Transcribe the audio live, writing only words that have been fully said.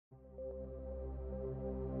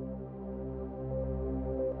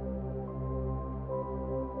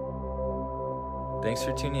Thanks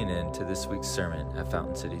for tuning in to this week's sermon at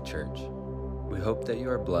Fountain City Church. We hope that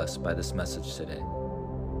you are blessed by this message today.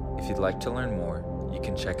 If you'd like to learn more, you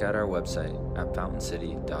can check out our website at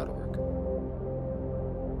fountaincity.org.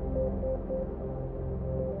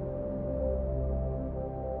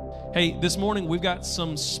 Hey, this morning we've got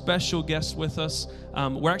some special guests with us.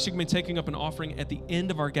 We're actually going to be taking up an offering at the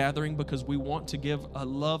end of our gathering because we want to give a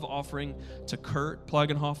love offering to Kurt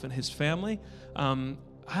Plagenhoef and his family.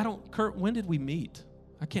 Kurt, when did we meet?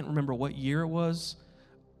 I can't remember what year it was.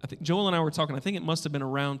 I think Joel and I were talking. I think it must have been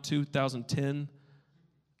around 2010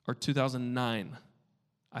 or 2009,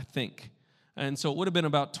 I think. And so it would have been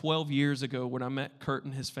about 12 years ago when I met Kurt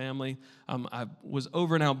and his family. I was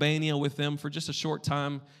over in Albania with them for just a short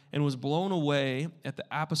time and was blown away at the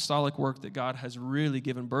apostolic work that God has really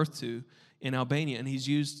given birth to in Albania. And he's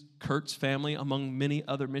used Kurt's family among many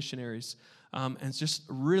other missionaries. And it's just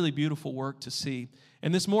really beautiful work to see.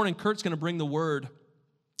 And this morning, Kurt's going to bring the word.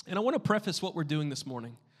 And I want to preface what we're doing this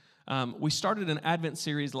morning. We started an Advent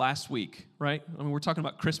series last week, right? I mean, we're talking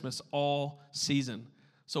about Christmas all season.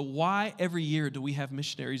 So why every year do we have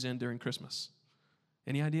missionaries in during Christmas?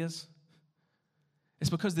 Any ideas? It's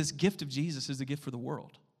because this gift of Jesus is a gift for the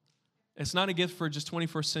world. It's not a gift for just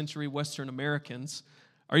 21st century Western Americans.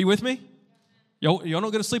 Are you with me? Y'all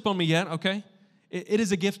not going to sleep on me yet, okay? It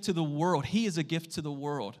is a gift to the world. He is a gift to the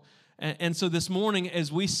world. And so this morning,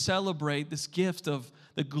 as we celebrate this gift of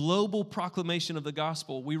the global proclamation of the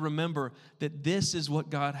gospel, we remember that this is what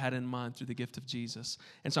God had in mind through the gift of Jesus.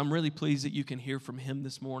 And so I'm really pleased that you can hear from him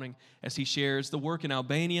this morning as he shares the work in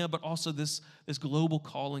Albania, but also this global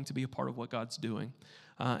calling to be a part of what God's doing.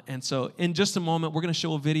 And so in just a moment, we're going to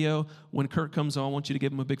show a video. When Kurt comes on, I want you to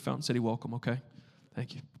give him a big Fountain City welcome, okay?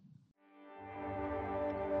 Thank you.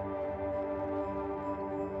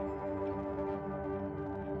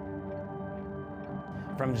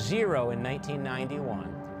 From zero in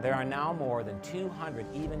 1991, there are now more than 200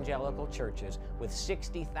 evangelical churches with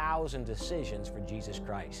 60,000 decisions for Jesus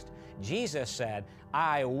Christ. Jesus said,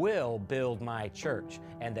 "I will build my church,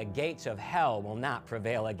 and the gates of hell will not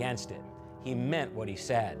prevail against it." He meant what he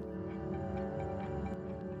said.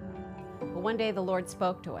 But one day the Lord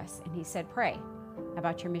spoke to us, and he said, "Pray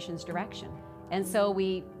about your missions direction." And so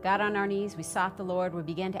we got on our knees, we sought the Lord, we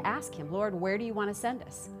began to ask him, "Lord, where do you want to send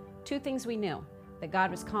us?" Two things we knew: that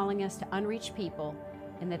God was calling us to unreached people,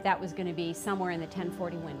 and that was going to be somewhere in the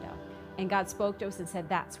 1040 window. And God spoke to us and said,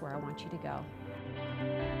 "That's where I want you to go."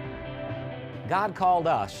 God called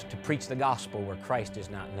us to preach the gospel where Christ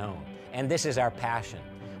is not known, and this is our passion.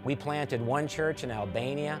 We planted one church in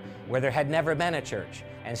Albania where there had never been a church,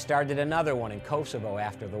 and started another one in Kosovo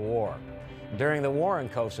after the war. During the war in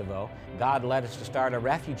Kosovo, God led us to start a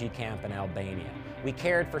refugee camp in Albania. We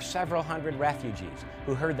cared for several hundred refugees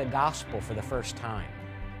who heard the gospel for the first time.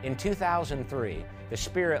 In 2003, the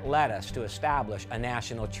Spirit led us to establish a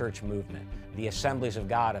national church movement, the Assemblies of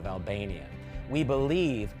God of Albania. We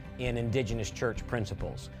believe in indigenous church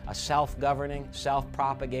principles, a self-governing,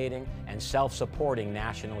 self-propagating, and self-supporting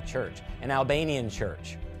national church, an Albanian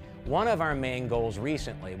church. One of our main goals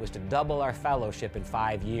recently was to double our fellowship in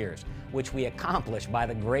 5 years, which we accomplished by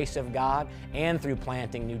the grace of God and through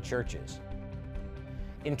planting new churches.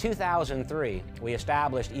 In 2003, we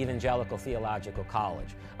established Evangelical Theological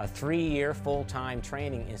College, a 3-year full-time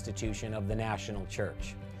training institution of the National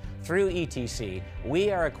Church. Through ETC,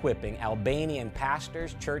 we are equipping Albanian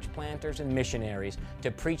pastors, church planters, and missionaries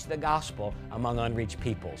to preach the gospel among unreached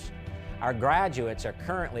peoples. Our graduates are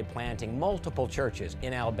currently planting multiple churches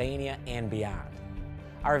in Albania and beyond.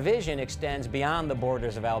 Our vision extends beyond the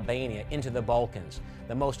borders of Albania into the Balkans,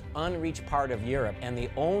 the most unreached part of Europe and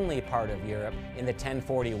the only part of Europe in the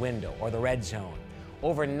 1040 window, or the red zone.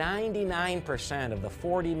 Over 99% of the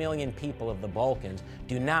 40 million people of the Balkans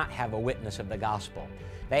do not have a witness of the gospel.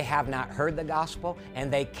 They have not heard the gospel,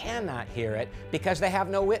 and they cannot hear it because they have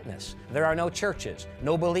no witness. There are no churches,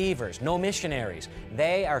 no believers, no missionaries.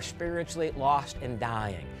 They are spiritually lost and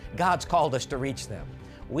dying. God's called us to reach them.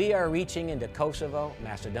 We are reaching into Kosovo,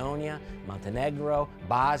 Macedonia, Montenegro,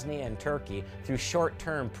 Bosnia, and Turkey through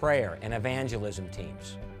short-term prayer and evangelism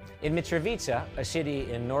teams. In Mitrovica, a city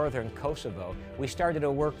in northern Kosovo, we started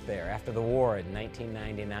to work there after the war in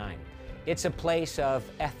 1999. It's a place of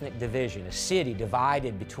ethnic division, a city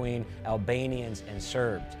divided between Albanians and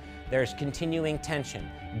Serbs. There's continuing tension,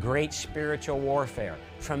 great spiritual warfare,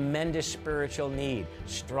 tremendous spiritual need,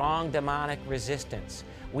 strong demonic resistance.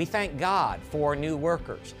 We thank God for new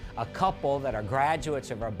workers. A couple that are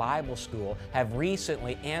graduates of our Bible school have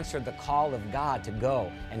recently answered the call of God to go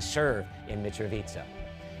and serve in Mitrovica.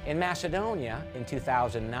 In Macedonia, in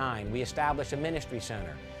 2009, we established a ministry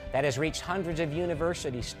center that has reached hundreds of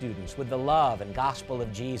university students with the love and gospel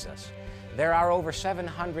of Jesus. There are over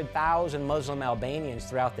 700,000 Muslim Albanians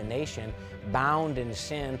throughout the nation bound in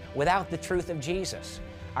sin without the truth of Jesus.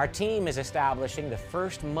 Our team is establishing the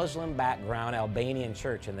first Muslim background Albanian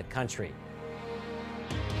church in the country.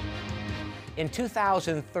 In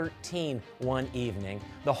 2013, one evening,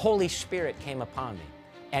 the Holy Spirit came upon me,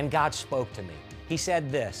 and God spoke to me. He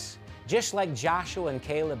said this, "Just like Joshua and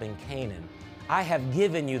Caleb in Canaan, I have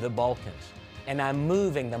given you the Balkans, and I'm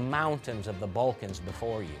moving the mountains of the Balkans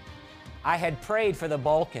before you." I had prayed for the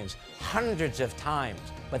Balkans hundreds of times,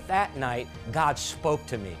 but that night God spoke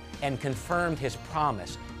to me and confirmed His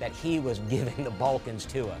promise that He was giving the Balkans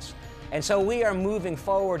to us. And so we are moving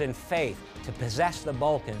forward in faith to possess the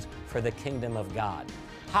Balkans for the kingdom of God.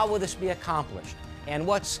 How will this be accomplished? And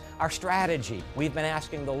what's our strategy? We've been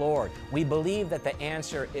asking the Lord. We believe that the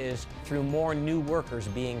answer is through more new workers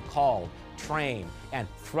being called, trained, and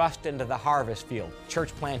thrust into the harvest field,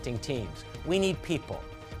 church planting teams. We need people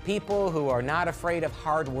who are not afraid of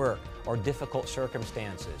hard work or difficult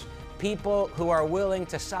circumstances, people who are willing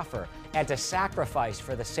to suffer and to sacrifice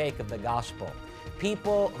for the sake of the gospel,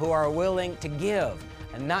 people who are willing to give,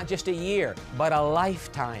 and not just a year, but a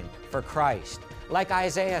lifetime for Christ. Like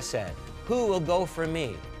Isaiah said, "Who will go for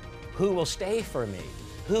me? Who will stay for me?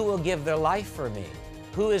 Who will give their life for me?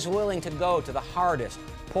 Who is willing to go to the hardest,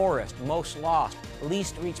 poorest, most lost,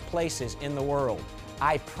 least reached places in the world?"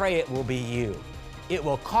 I pray it will be you. It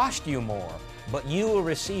will cost you more, but you will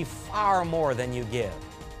receive far more than you give.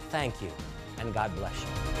 Thank you, and God bless you.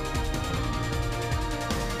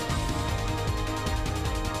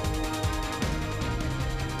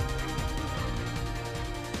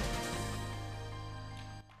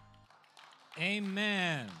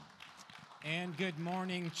 Amen. And good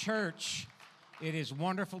morning, church. It is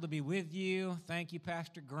wonderful to be with you. Thank you,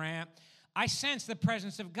 Pastor Grant. I sense the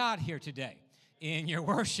presence of God here today in your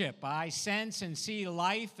worship. I sense and see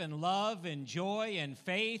life and love and joy and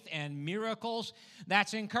faith and miracles.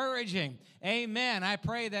 That's encouraging. Amen. I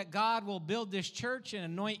pray that God will build this church and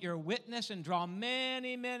anoint your witness and draw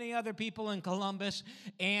many, many other people in Columbus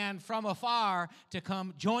and from afar to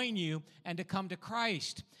come join you and to come to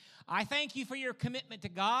Christ. I thank you for your commitment to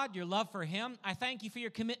God, your love for Him. I thank you for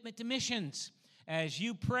your commitment to missions. As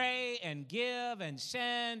you pray and give and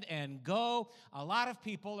send and go, a lot of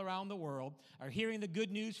people around the world are hearing the good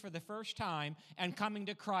news for the first time and coming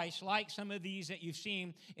to Christ, like some of these that you've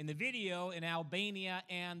seen in the video in Albania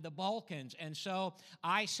and the Balkans. And so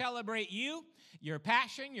I celebrate you, your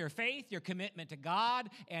passion, your faith, your commitment to God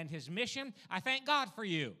and His mission. I thank God for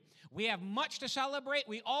you. We have much to celebrate.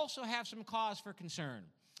 We also have some cause for concern.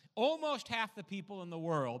 Almost half the people in the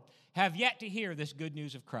world have yet to hear this good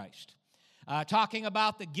news of Christ. Talking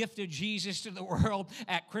about the gift of Jesus to the world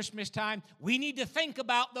at Christmas time, we need to think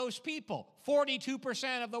about those people,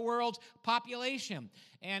 42% of the world's population.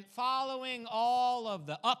 And following all of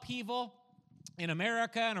the upheaval in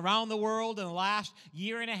America and around the world in the last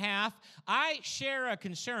year and a half, I share a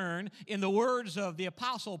concern in the words of the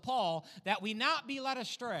Apostle Paul that we not be led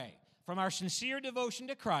astray from our sincere devotion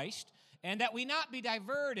to Christ, and that we not be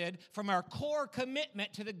diverted from our core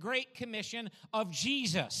commitment to the Great Commission of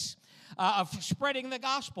Jesus, of spreading the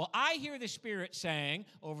gospel. I hear the Spirit saying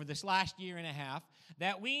over this last year and a half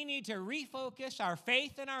that we need to refocus our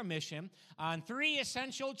faith and our mission on three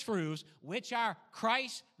essential truths, which are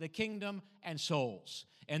Christ, the kingdom, and souls.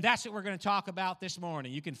 And that's what we're going to talk about this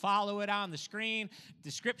morning. You can follow it on the screen,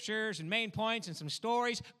 the scriptures and main points and some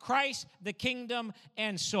stories. Christ, the kingdom,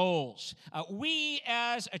 and souls. We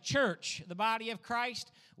as a church, the body of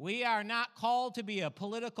Christ, we are not called to be a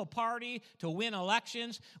political party to win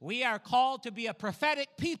elections. We are called to be a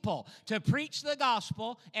prophetic people to preach the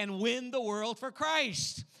gospel and win the world for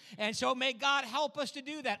Christ. And so may God help us to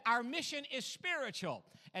do that. Our mission is spiritual.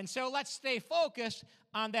 And so let's stay focused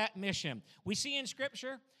on that mission. We see in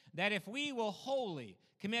Scripture that if we will wholly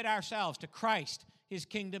commit ourselves to Christ, His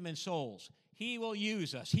kingdom and souls, He will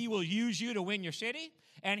use us. He will use you to win your city,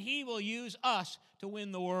 and He will use us to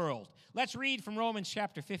win the world. Let's read from Romans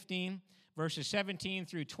chapter 15, verses 17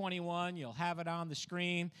 through 21. You'll have it on the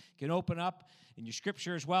screen. You can open up in your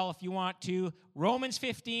Scripture as well if you want to. Romans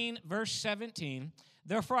 15, verse 17.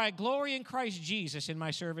 Therefore I glory in Christ Jesus in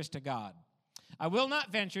my service to God. I will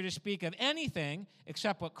not venture to speak of anything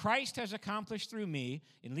except what Christ has accomplished through me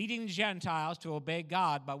in leading the Gentiles to obey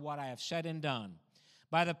God by what I have said and done.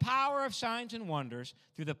 by the power of signs and wonders,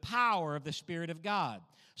 through the power of the Spirit of God.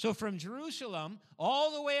 So from Jerusalem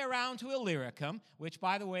all the way around to Illyricum, which,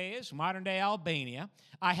 by the way, is modern-day Albania,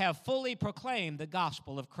 I have fully proclaimed the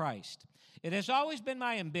gospel of Christ. It has always been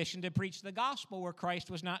my ambition to preach the gospel where Christ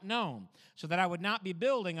was not known, so that I would not be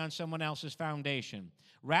building on someone else's foundation.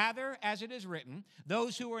 Rather, as it is written,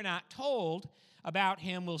 those who were not told about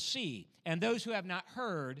him will see, and those who have not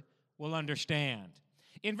heard will understand.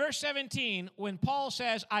 In verse 17, when Paul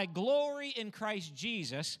says, I glory in Christ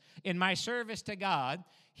Jesus in my service to God,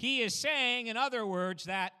 he is saying, in other words,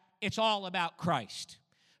 that it's all about Christ.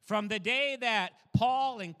 From the day that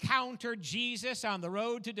Paul encountered Jesus on the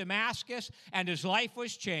road to Damascus and his life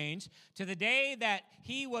was changed, to the day that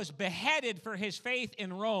he was beheaded for his faith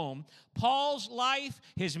in Rome, Paul's life,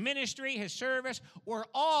 his ministry, his service were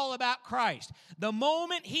all about Christ. The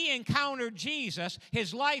moment he encountered Jesus,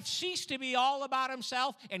 his life ceased to be all about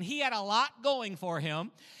himself, and he had a lot going for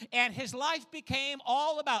him, and his life became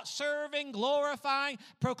all about serving, glorifying,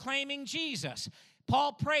 proclaiming Jesus.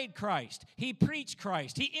 Paul prayed Christ. He preached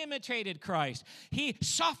Christ. He imitated Christ. He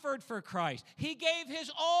suffered for Christ. He gave his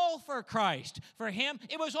all for Christ. For him,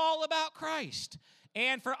 it was all about Christ.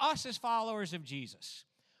 And for us as followers of Jesus,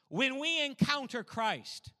 when we encounter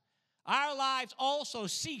Christ, our lives also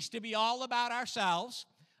cease to be all about ourselves,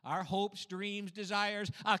 our hopes, dreams, desires,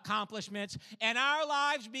 accomplishments, and our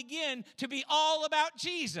lives begin to be all about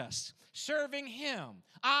Jesus, serving him,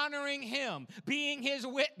 honoring him, being his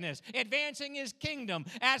witness, advancing his kingdom,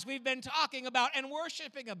 as we've been talking about and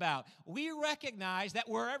worshiping about. We recognize that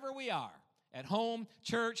wherever we are, at home,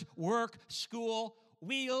 church, work, school,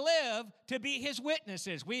 we live to be his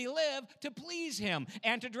witnesses. We live to please him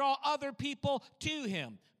and to draw other people to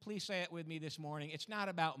him. Please say it with me this morning. It's not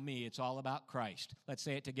about me. It's all about Christ. Let's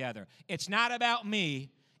say it together. It's not about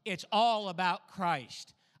me. It's all about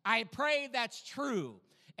Christ. I pray that's true.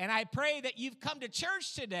 And I pray that you've come to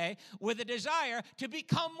church today with a desire to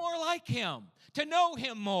become more like him, to know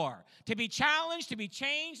him more, to be challenged, to be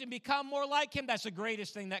changed, and become more like him. That's the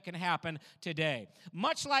greatest thing that can happen today.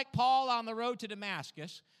 Much like Paul on the road to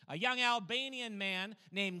Damascus, a young Albanian man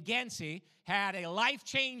named Gensi had a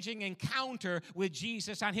life-changing encounter with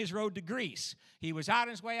Jesus on his road to Greece. He was on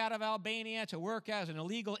his way out of Albania to work as an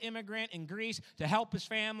illegal immigrant in Greece to help his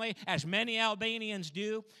family, as many Albanians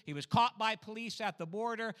do. He was caught by police at the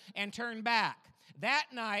border and turned back. That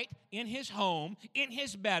night, in his home, in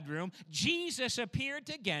his bedroom, Jesus appeared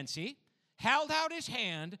to Gensi, held out his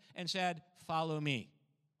hand, and said, "Follow me."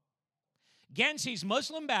 Gensi's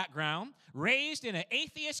Muslim background, raised in an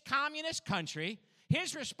atheist communist country,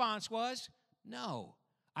 his response was, "No,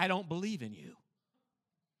 I don't believe in you."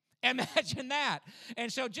 Imagine that.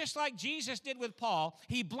 And so just like Jesus did with Paul,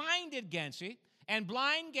 he blinded Gensi, and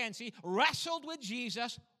blind Gensi wrestled with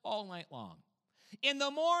Jesus all night long. In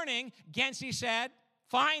the morning, Gensi said,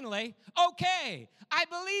 finally, "Okay, I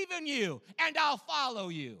believe in you, and I'll follow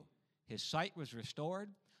you." His sight was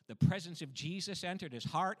restored. The presence of Jesus entered his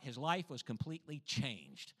heart. His life was completely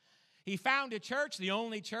changed. He found a church, the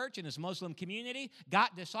only church in his Muslim community,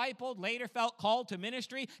 got discipled, later felt called to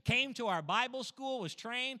ministry, came to our Bible school, was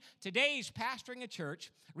trained. Today he's pastoring a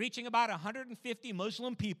church, reaching about 150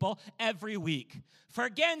 Muslim people every week. For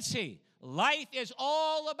Gensi, life is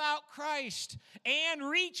all about Christ and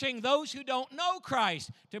reaching those who don't know Christ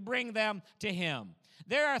to bring them to him.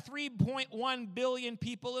 There are 3.1 billion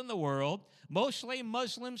people in the world, mostly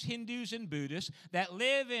Muslims, Hindus, and Buddhists, that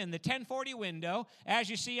live in the 1040 window, as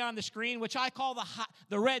you see on the screen, which I call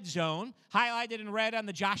the red zone, highlighted in red on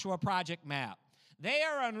the Joshua Project map. They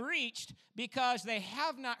are unreached because they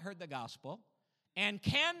have not heard the gospel and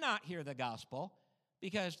cannot hear the gospel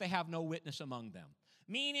because they have no witness among them.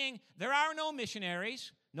 Meaning there are no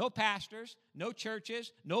missionaries, no pastors, no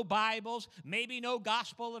churches, no Bibles, maybe no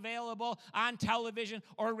gospel available on television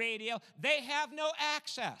or radio. They have no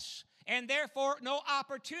access and therefore no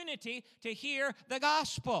opportunity to hear the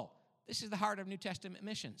gospel. This is the heart of New Testament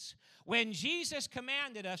missions. When Jesus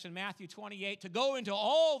commanded us in Matthew 28 to go into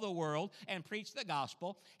all the world and preach the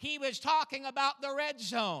gospel, he was talking about the red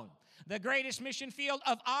zone, the greatest mission field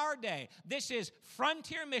of our day. This is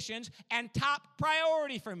frontier missions and top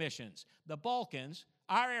priority for missions. The Balkans,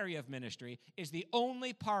 our area of ministry, is the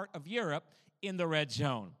only part of Europe in the red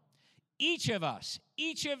zone. Each of us,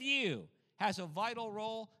 each of you, has a vital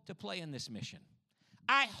role to play in this mission.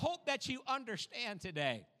 I hope that you understand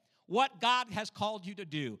today what God has called you to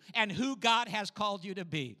do and who God has called you to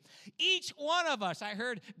be. Each one of us, I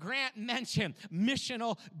heard Grant mention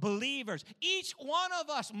missional believers. Each one of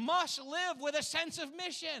us must live with a sense of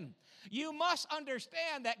mission. You must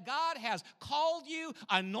understand that God has called you,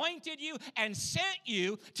 anointed you, and sent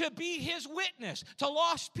you to be his witness to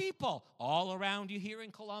lost people all around you here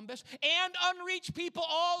in Columbus and unreached people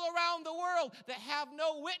all around the world that have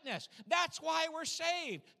no witness. That's why we're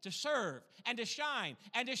saved, to serve and to shine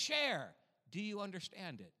and to share. Do you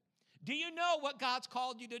understand it? Do you know what God's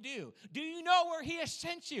called you to do? Do you know where he has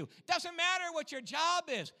sent you? Doesn't matter what your job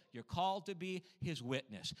is. You're called to be his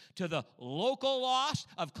witness. To the local lost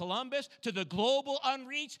of Columbus, to the global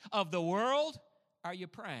unreached of the world. Are you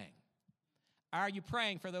praying? Are you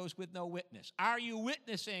praying for those with no witness? Are you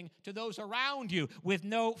witnessing to those around you with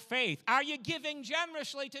no faith? Are you giving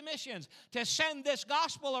generously to missions to send this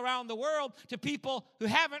gospel around the world to people who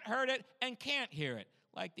haven't heard it and can't hear it,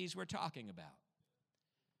 like these we're talking about?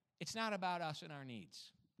 It's not about us and our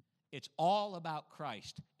needs. It's all about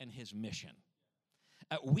Christ and his mission.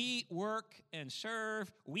 We work and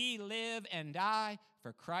serve, we live and die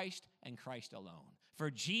for Christ and Christ alone,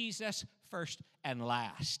 for Jesus first and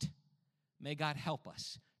last. May God help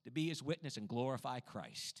us to be his witness and glorify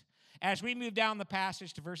Christ. As we move down the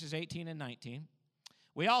passage to verses 18 and 19,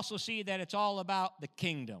 we also see that it's all about the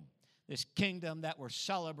kingdom. This kingdom that we're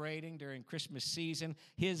celebrating during Christmas season,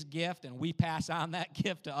 his gift, and we pass on that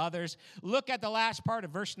gift to others. Look at the last part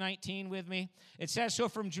of verse 19 with me. It says, so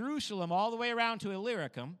from Jerusalem all the way around to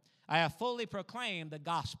Illyricum, I have fully proclaimed the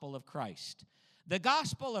gospel of Christ. The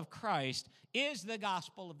gospel of Christ is the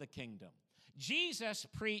gospel of the kingdom. Jesus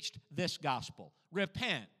preached this gospel.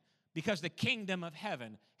 Repent, because the kingdom of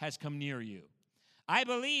heaven has come near you. I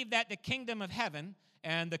believe that the kingdom of heaven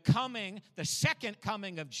and the second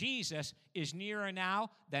coming of Jesus is nearer now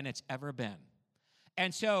than it's ever been.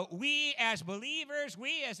 And so we as believers,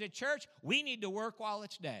 we as a church, we need to work while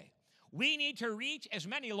it's day. We need to reach as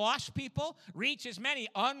many lost people, reach as many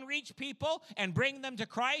unreached people, and bring them to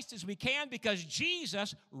Christ as we can, because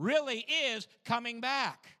Jesus really is coming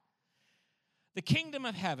back. The kingdom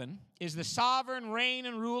of heaven is the sovereign reign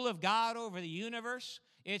and rule of God over the universe.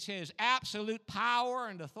 It's his absolute power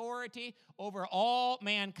and authority over all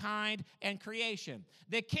mankind and creation.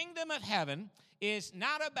 The kingdom of heaven is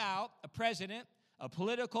not about a president, a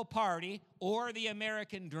political party, or the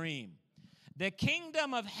American dream. The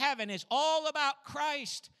kingdom of heaven is all about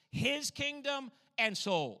Christ, his kingdom, and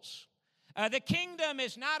souls. The kingdom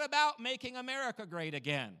is not about making America great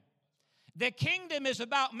again. The kingdom is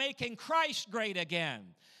about making Christ great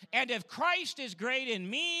again. And if Christ is great in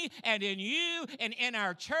me and in you and in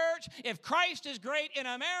our church, if Christ is great in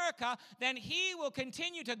America, then he will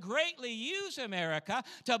continue to greatly use America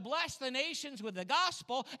to bless the nations with the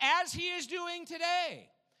gospel as he is doing today.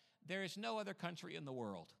 There is no other country in the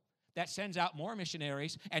world that sends out more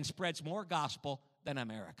missionaries and spreads more gospel than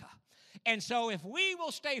America. And so if we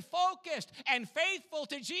will stay focused and faithful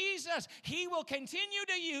to Jesus, he will continue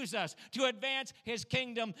to use us to advance his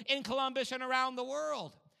kingdom in Columbus and around the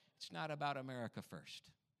world. It's not about America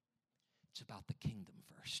first. It's about the kingdom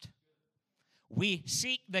first. We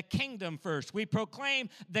seek the kingdom first. We proclaim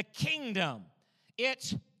the kingdom.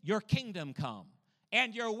 It's your kingdom come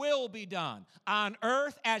and your will be done on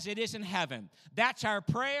earth as it is in heaven. That's our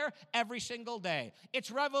prayer every single day.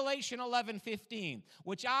 It's Revelation 11:15,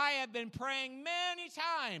 which I have been praying many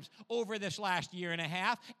times over this last year and a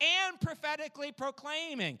half and prophetically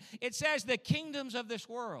proclaiming. It says the kingdoms of this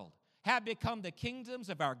world have become the kingdoms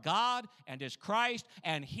of our God and his Christ,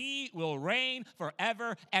 and he will reign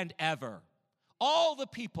forever and ever. All the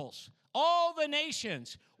peoples, all the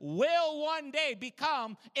nations will one day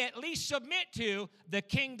become, at least submit to, the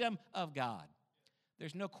kingdom of God.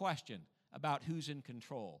 There's no question about who's in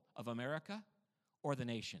control of America or the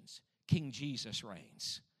nations. King Jesus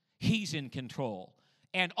reigns. He's in control.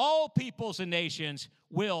 And all peoples and nations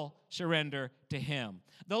will surrender to him.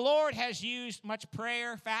 The Lord has used much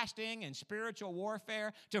prayer, fasting, and spiritual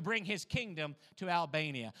warfare to bring his kingdom to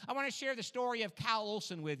Albania. I want to share the story of Cal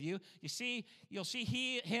Olson with you. You'll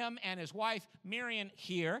see him and his wife Miriam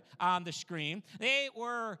here on the screen. They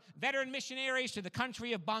were veteran missionaries to the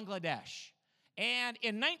country of Bangladesh. And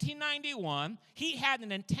in 1991, he had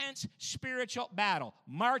an intense spiritual battle.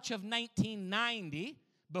 March of 1990,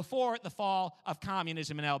 before the fall of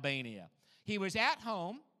communism in Albania. He was at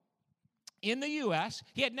home in the U.S.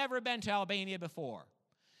 He had never been to Albania before.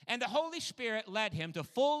 And the Holy Spirit led him to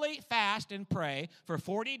fully fast and pray for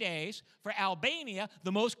 40 days for Albania,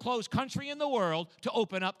 the most closed country in the world, to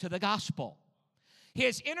open up to the gospel.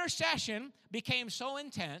 His intercession became so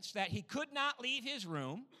intense that he could not leave his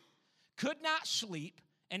room, could not sleep,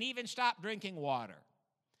 and even stop drinking water.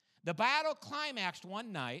 The battle climaxed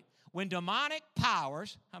one night when demonic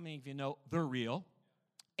powers, how many of you know they're real?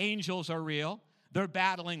 Angels are real. They're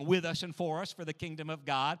battling with us and for us for the kingdom of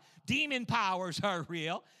God. Demon powers are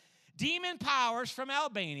real. Demon powers from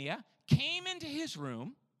Albania came into his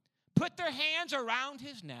room, put their hands around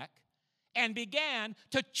his neck, and began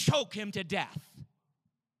to choke him to death.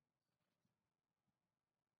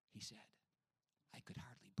 He said, I could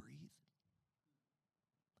hardly breathe.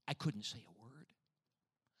 I couldn't say a word.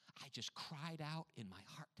 I just cried out in my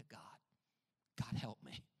heart to God, God help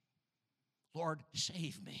me. Lord,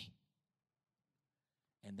 save me.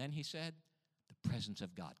 And then he said, the presence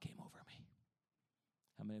of God came over me.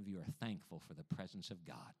 How many of you are thankful for the presence of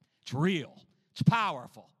God? It's real. It's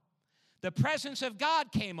powerful. The presence of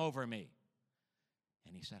God came over me.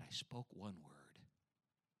 And he said, I spoke one word.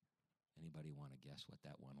 Anybody want to guess what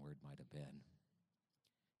that one word might have been?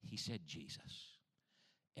 He said Jesus.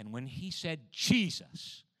 And when he said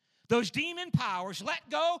Jesus, those demon powers let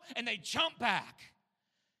go and they jumped back.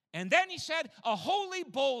 And then he said, a holy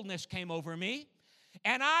boldness came over me.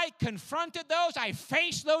 And I confronted those. I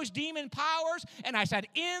faced those demon powers. And I said,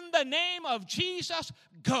 in the name of Jesus,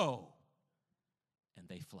 go. And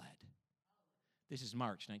they fled. This is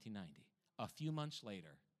March 1990. A few months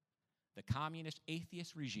later, the communist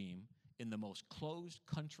atheist regime in the most closed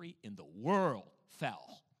country in the world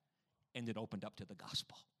fell. And it opened up to the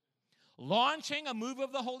gospel. Launching a move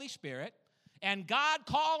of the Holy Spirit, and God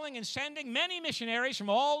calling and sending many missionaries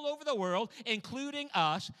from all over the world, including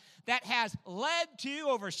us, that has led to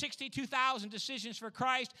over 62,000 decisions for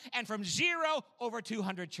Christ, and from 0, over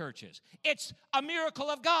 200 churches. It's a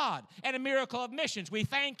miracle of God and a miracle of missions. We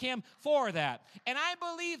thank him for that. And I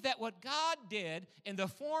believe that what God did in the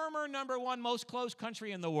former #1 most closed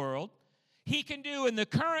country in the world, he can do in the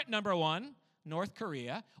current #1, North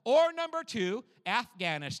Korea, or #2,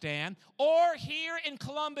 Afghanistan, or here in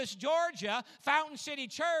Columbus, Georgia, Fountain City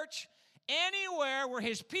Church, anywhere where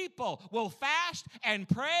his people will fast and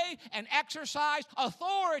pray and exercise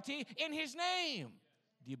authority in his name.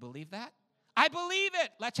 Do you believe that? I believe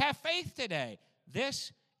it. Let's have faith today.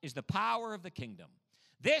 This is the power of the kingdom.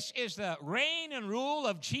 This is the reign and rule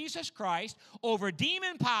of Jesus Christ over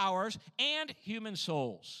demon powers and human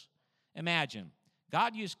souls. Imagine,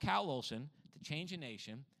 God used Cal Olson to change a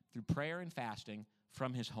nation through prayer and fasting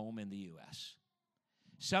from his home in the U.S.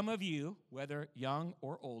 Some of you, whether young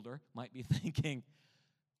or older, might be thinking,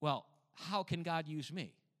 well, how can God use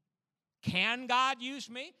me? Can God use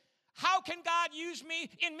me? How can God use me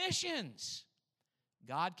in missions?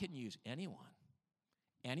 God can use anyone,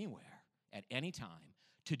 anywhere, at any time,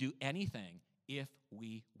 to do anything if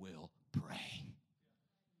we will pray.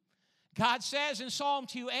 God says in Psalm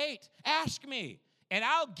 2:8, ask me, and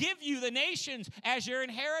I'll give you the nations as your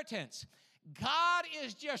inheritance. God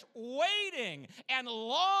is just waiting and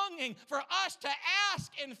longing for us to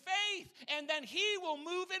ask in faith, and then he will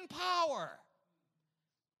move in power.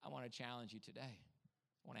 I want to challenge you today.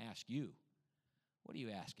 I want to ask you, what are you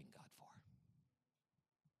asking God for?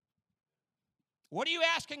 What are you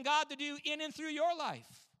asking God to do in and through your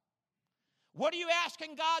life? What are you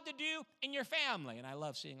asking God to do in your family? And I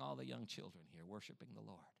love seeing all the young children here worshiping the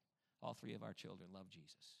Lord. All 3 of our children love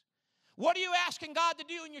Jesus. What are you asking God to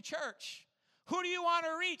do in your church? Who do you want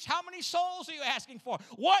to reach? How many souls are you asking for?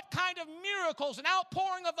 What kind of miracles and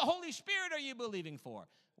outpouring of the Holy Spirit are you believing for?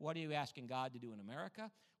 What are you asking God to do in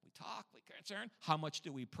America? We talk, we concern. How much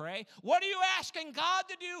do we pray? What are you asking God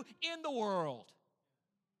to do in the world?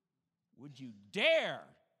 Would you dare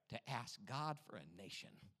to ask God for a nation?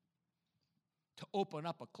 To open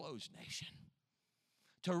up a closed nation?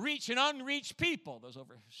 To reach an unreached people? There's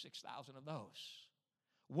over 6,000 of those.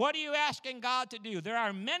 What are you asking God to do? There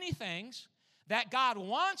are many things that God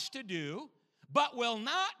wants to do, but will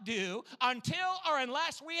not do until or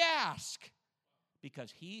unless we ask.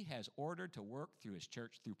 Because he has ordered to work through his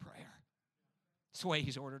church through prayer. It's the way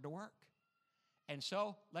he's ordered to work. And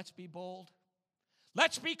so, let's be bold.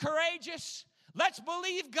 Let's be courageous. Let's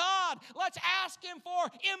believe God. Let's ask him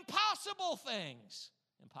for impossible things.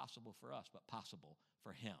 Impossible for us, but possible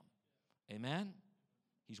for him. Amen?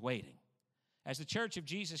 He's waiting. As the church of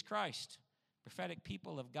Jesus Christ, prophetic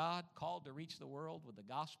people of God called to reach the world with the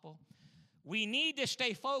gospel, we need to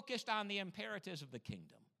stay focused on the imperatives of the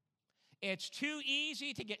kingdom. It's too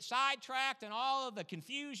easy to get sidetracked in all of the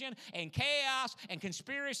confusion and chaos and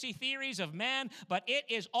conspiracy theories of men, but it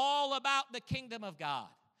is all about the kingdom of God.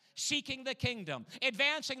 Seeking the kingdom,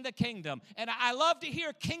 advancing the kingdom. And I love to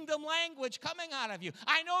hear kingdom language coming out of you.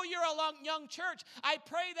 I know you're a young church. I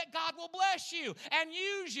pray that God will bless you and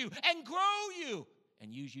use you and grow you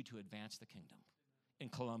and use you to advance the kingdom in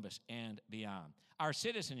Columbus and beyond. Our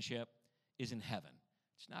citizenship is in heaven.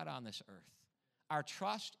 It's not on this earth. Our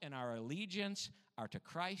trust and our allegiance are to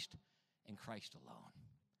Christ and Christ alone.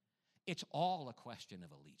 It's all a question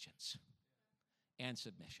of allegiance and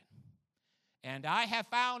submission. And I have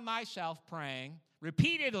found myself praying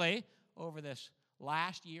repeatedly over this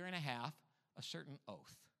last year and a half a certain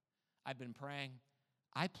oath. I've been praying,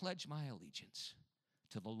 I pledge my allegiance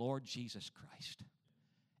to the Lord Jesus Christ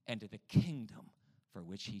and to the kingdom for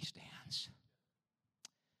which he stands.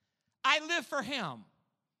 I live for him.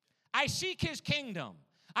 I seek his kingdom.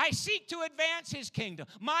 I seek to advance his kingdom.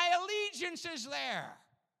 My allegiance is there.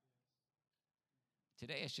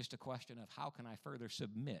 Today it's just a question of how can I further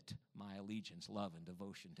submit my allegiance, love, and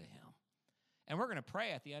devotion to him. And we're going to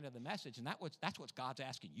pray at the end of the message, and that's what God's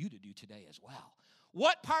asking you to do today as well.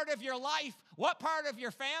 What part of your life, what part of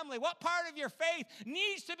your family, what part of your faith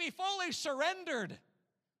needs to be fully surrendered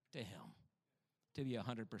to him, to be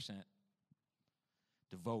 100%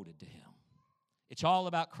 devoted to him? It's all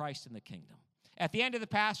about Christ and the kingdom. At the end of the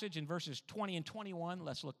passage in verses 20 and 21,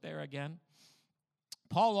 let's look there again.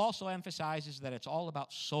 Paul also emphasizes that it's all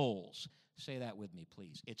about souls. Say that with me,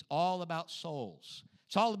 please. It's all about souls.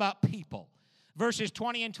 It's all about people. Verses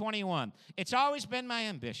 20 and 21. It's always been my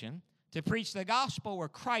ambition to preach the gospel where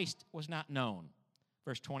Christ was not known.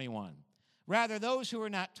 Verse 21. Rather, those who are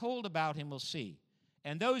not told about him will see,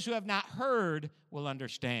 and those who have not heard will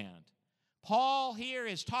understand. Paul here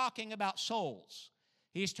is talking about souls.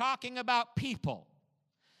 He's talking about people.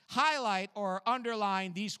 Highlight or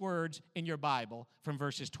underline these words in your Bible from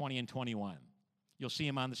verses 20 and 21. You'll see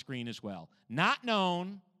them on the screen as well. Not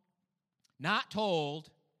known, not told,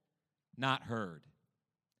 not heard.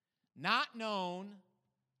 Not known,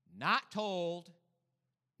 not told,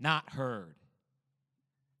 not heard.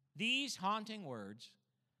 These haunting words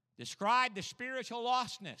describe the spiritual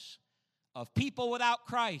lostness of people without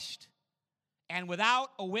Christ and without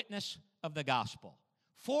a witness of the gospel.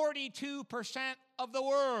 42% of the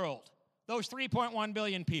world, those 3.1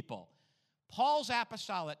 billion people. Paul's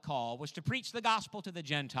apostolic call was to preach the gospel to the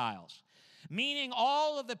Gentiles, meaning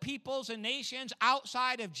all of the peoples and nations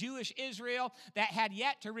outside of Jewish Israel that had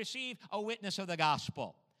yet to receive a witness of the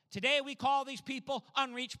gospel. Today we call these people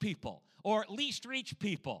unreached people, or least reached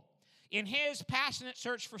people. In his passionate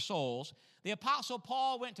search for souls, the Apostle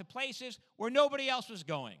Paul went to places where nobody else was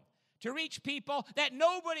going, to reach people that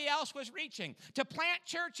nobody else was reaching, to plant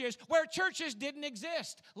churches where churches didn't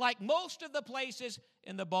exist, like most of the places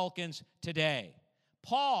in the Balkans today.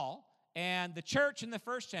 Paul and the church in the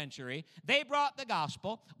first century, they brought the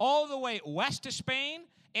gospel all the way west to Spain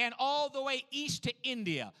and all the way east to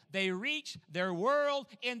India. They reached their world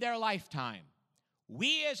in their lifetime.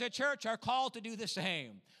 We as a church are called to do the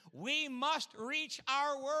same. We must reach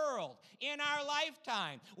our world in our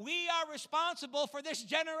lifetime. We are responsible for this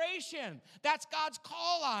generation. That's God's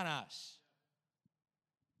call on us.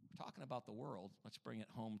 We're talking about the world. Let's bring it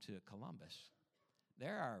home to Columbus.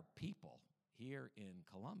 There are people here in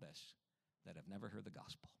Columbus that have never heard the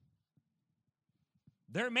gospel.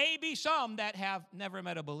 There may be some that have never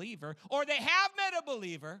met a believer, or they have met a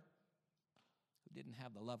believer who didn't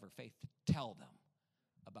have the love or faith to tell them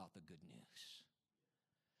about the good news.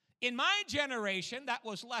 In my generation, that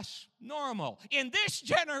was less normal. In this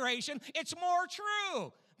generation, it's more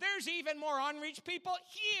true. There's even more unreached people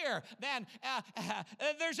here than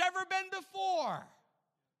there's ever been before.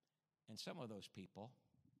 And some of those people,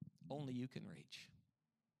 only you can reach.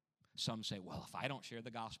 Some say, well, if I don't share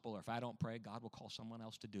the gospel or if I don't pray, God will call someone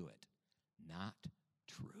else to do it. Not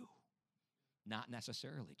true. Not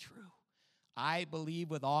necessarily true. I believe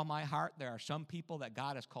with all my heart there are some people that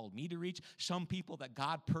God has called me to reach, some people that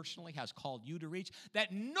God personally has called you to reach,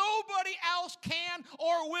 that nobody else can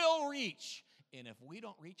or will reach. And if we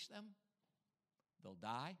don't reach them, they'll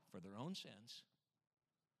die for their own sins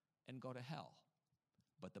and go to hell.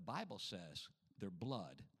 But the Bible says their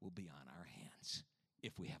blood will be on our hands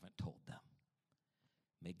if we haven't told them.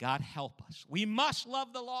 May God help us. We must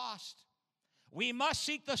love the lost. We must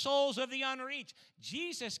seek the souls of the unreached.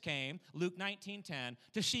 Jesus came, Luke 19:10,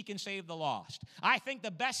 to seek and save the lost. I think the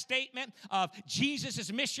best statement of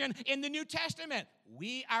Jesus' mission in the New Testament,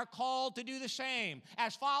 we are called to do the same.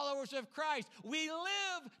 As followers of Christ, we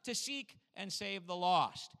live to seek and save the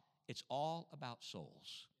lost. It's all about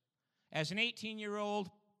souls. As an 18-year-old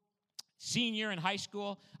senior in high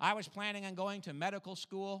school, I was planning on going to medical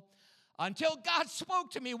school, until God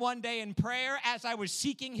spoke to me one day in prayer as I was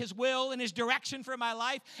seeking his will and his direction for my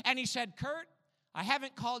life. And he said, Kurt, I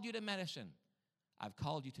haven't called you to medicine. I've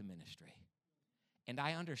called you to ministry. And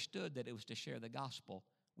I understood that it was to share the gospel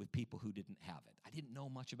with people who didn't have it. I didn't know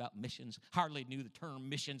much about missions, hardly knew the term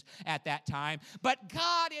missions at that time. But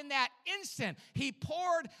God, in that instant, he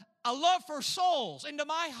poured a love for souls into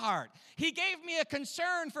my heart. He gave me a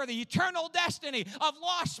concern for the eternal destiny of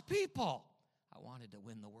lost people. I wanted to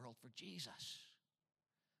win the world for Jesus.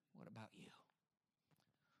 What about you?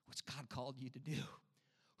 What's God called you to do?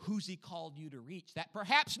 Who's He called you to reach that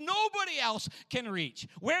perhaps nobody else can reach?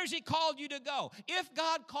 Where's He called you to go? If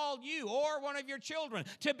God called you or one of your children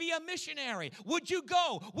to be a missionary, would you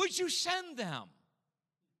go? Would you send them?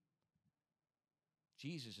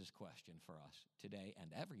 Jesus' question for us today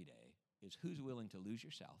and every day is, who's willing to lose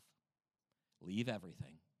yourself, leave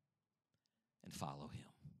everything, and follow Him?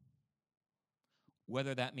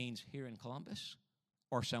 Whether that means here in Columbus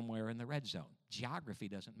or somewhere in the red zone. Geography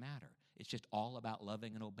doesn't matter. It's just all about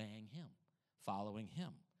loving and obeying Him, following Him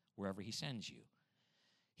wherever He sends you.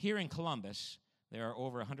 Here in Columbus, there are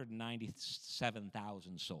over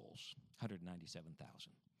 197,000 souls.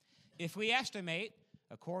 197,000. If we estimate,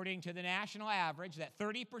 according to the national average, that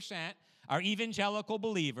 30% are evangelical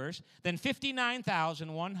believers, then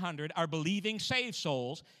 59,100 are believing saved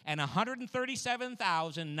souls, and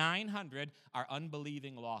 137,900 are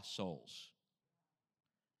unbelieving lost souls.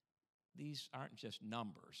 These aren't just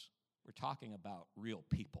numbers. We're talking about real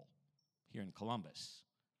people here in Columbus.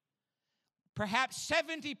 Perhaps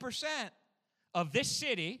 70% of this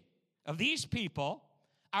city, of these people,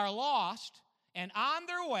 are lost and on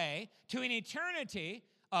their way to an eternity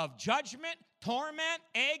of judgment, torment,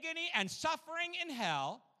 agony, and suffering in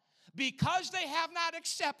hell because they have not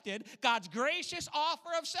accepted God's gracious offer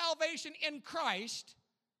of salvation in Christ,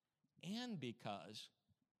 and because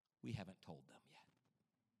we haven't told them yet.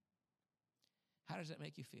 How does that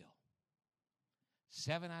make you feel?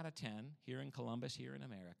 7 out of 10 here in Columbus, here in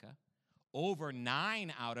America, over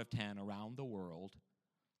 9 out of 10 around the world,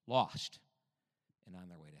 lost and on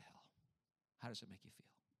their way to hell. How does it make you feel?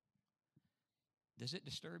 Does it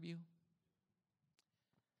disturb you?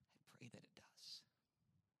 I pray that it does.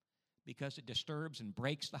 Because it disturbs and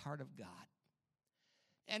breaks the heart of God.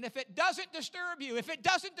 And if it doesn't disturb you, if it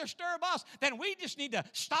doesn't disturb us, then we just need to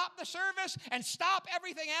stop the service and stop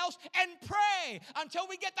everything else and pray until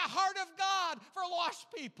we get the heart of God for lost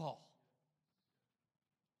people.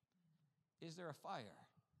 Is there a fire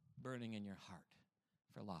burning in your heart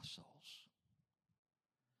for lost souls?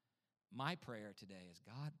 My prayer today is,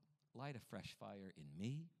 God, light a fresh fire in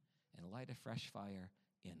me and light a fresh fire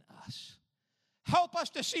in us. Help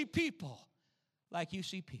us to see people like you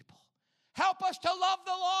see people. Help us to love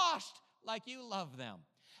the lost like you love them.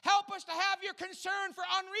 Help us to have your concern for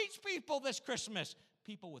unreached people this Christmas.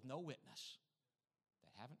 People with no witness,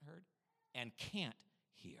 that haven't heard and can't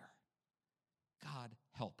hear. God,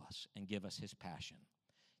 help us and give us His passion.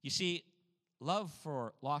 You see, love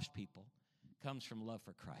for lost people comes from love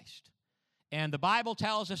for Christ. And the Bible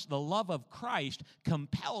tells us the love of Christ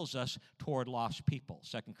compels us toward lost people,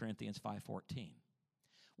 2 Corinthians 5:14.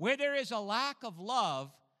 Where there is a lack of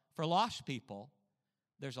love for lost people,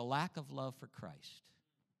 there's a lack of love for Christ.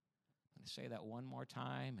 I'm going to say that one more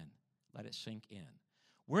time and let it sink in.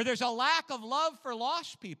 Where there's a lack of love for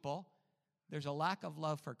lost people, there's a lack of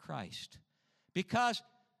love for Christ. Because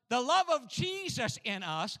the love of Jesus in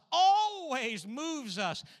us always moves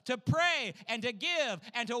us to pray and to give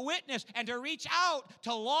and to witness and to reach out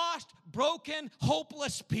to lost, broken,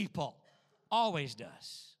 hopeless people. Always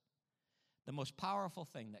does. The most powerful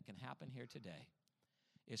thing that can happen here today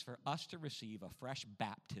is for us to receive a fresh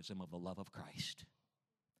baptism of the love of Christ.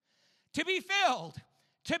 To be filled,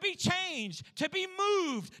 to be changed, to be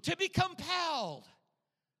moved, to be compelled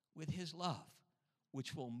with His love,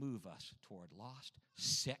 which will move us toward lost,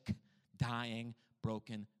 sick, dying,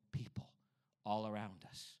 broken people all around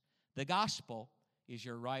us. The gospel is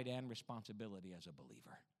your right and responsibility as a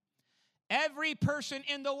believer. Every person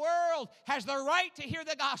in the world has the right to hear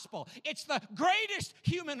the gospel. It's the greatest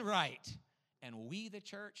human right. And we, the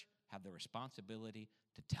church, have the responsibility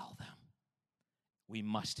to tell them. We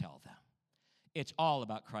must tell them. It's all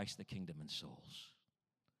about Christ, the kingdom, and souls.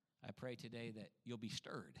 I pray today that you'll be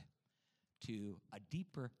stirred to a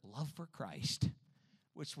deeper love for Christ,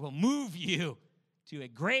 which will move you to a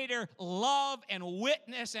greater love and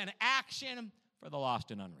witness and action for the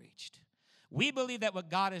lost and unreached. We believe that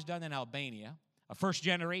what God has done in Albania, a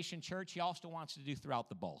first-generation church, He also wants to do throughout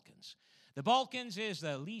the Balkans. The Balkans is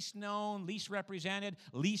the least known, least represented,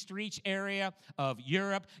 least reached area of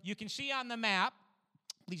Europe. You can see on the map,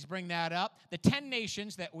 please bring that up, the 10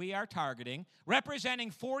 nations that we are targeting,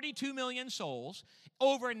 representing 42 million souls,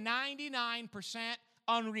 over 99%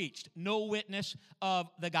 unreached, no witness of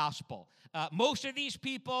the gospel. Most of these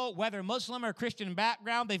people, whether Muslim or Christian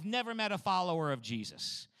background, they've never met a follower of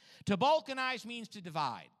Jesus. To balkanize means to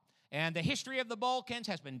divide. And the history of the Balkans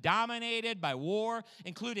has been dominated by war,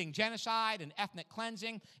 including genocide and ethnic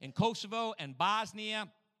cleansing in Kosovo and Bosnia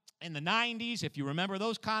in the 90s, if you remember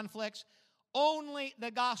those conflicts. Only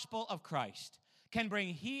the gospel of Christ, can bring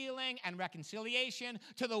healing and reconciliation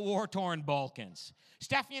to the war-torn Balkans.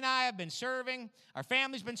 Stephanie and I have been serving, our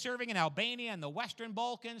family's been serving in Albania and the Western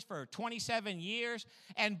Balkans for 27 years.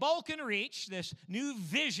 And Balkan Reach, this new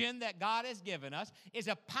vision that God has given us, is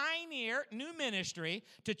a pioneer new ministry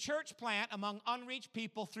to church plant among unreached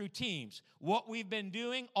people through teams. What we've been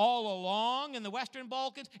doing all along in the Western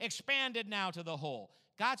Balkans, expanded now to the whole.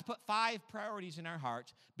 God's put 5 priorities in our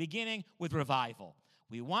hearts, beginning with revival.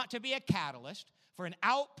 We want to be a catalyst for an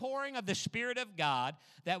outpouring of the Spirit of God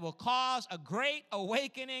that will cause a great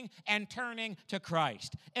awakening and turning to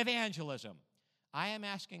Christ. Evangelism. I am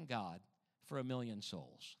asking God for 1 million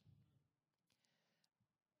souls.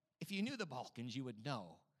 If you knew the Balkans, you would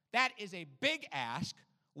know that is a big ask,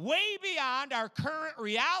 way beyond our current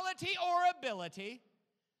reality or ability,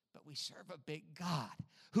 but we serve a big God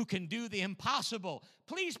who can do the impossible.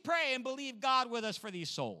 Please pray and believe God with us for these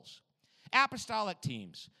souls. Apostolic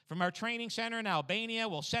teams from our training center in Albania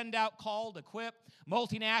will send out called, equipped,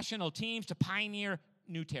 multinational teams to pioneer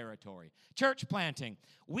new territory. Church planting.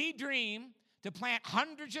 We dream to plant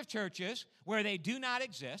hundreds of churches where they do not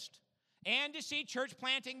exist and to see church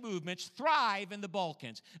planting movements thrive in the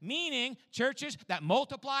Balkans, meaning churches that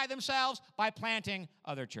multiply themselves by planting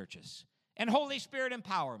other churches. And Holy Spirit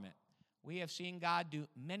empowerment. We have seen God do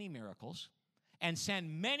many miracles and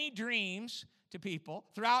send many dreams to people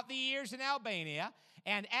throughout the years in Albania.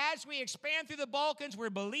 And as we expand through the Balkans, we're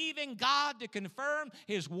believing God to confirm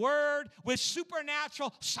His word with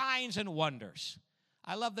supernatural signs and wonders.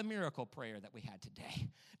 I love the miracle prayer that we had today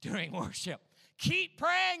during worship. Keep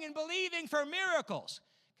praying and believing for miracles.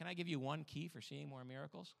 Can I give you one key for seeing more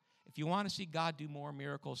miracles? If you want to see God do more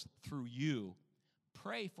miracles through you,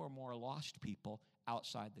 pray for more lost people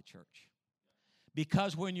outside the church.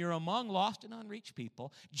 Because when you're among lost and unreached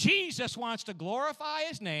people, Jesus wants to glorify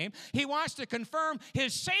His name. He wants to confirm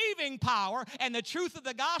His saving power and the truth of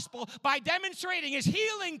the gospel by demonstrating His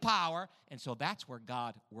healing power. And so that's where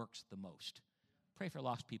God works the most. Pray for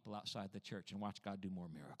lost people outside the church and watch God do more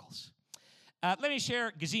miracles. Let me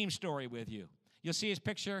share Gazim's story with you. You'll see his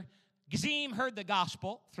picture. Gazim heard the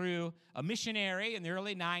gospel through a missionary in the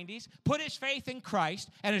early 90s, put his faith in Christ,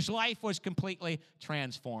 and his life was completely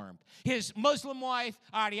transformed. His Muslim wife,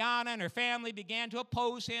 Ariana, and her family began to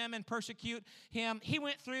oppose him and persecute him.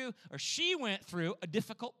 She went through a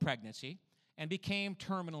difficult pregnancy and became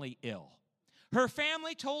terminally ill. Her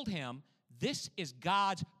family told him, "This is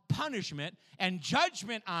God's punishment and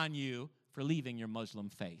judgment on you for leaving your Muslim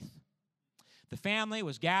faith." The family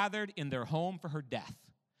was gathered in their home for her death.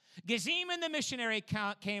 Gazim and the missionary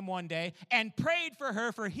came one day and prayed for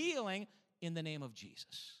her for healing in the name of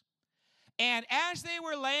Jesus. And as they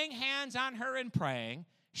were laying hands on her and praying,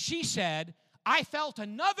 she said, "I felt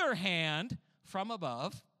another hand from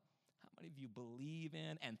above." How many of you believe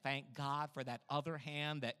in and thank God for that other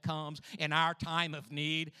hand that comes in our time of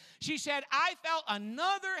need? She said, "I felt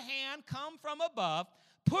another hand come from above,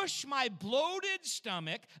 push my bloated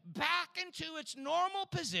stomach back into its normal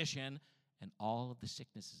position, and all of the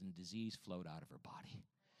sicknesses and disease flowed out of her body."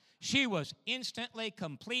 She was instantly,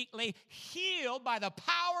 completely healed by the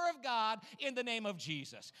power of God in the name of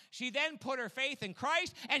Jesus. She then put her faith in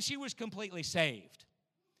Christ, and she was completely saved.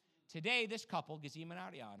 Today, this couple, Gazim and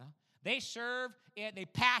Ariana, they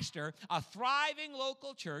pastor a thriving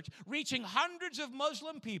local church, reaching hundreds of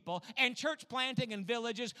Muslim people and church planting in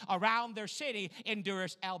villages around their city in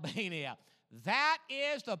Durrës, Albania. That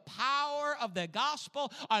is the power of the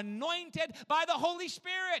gospel, anointed by the Holy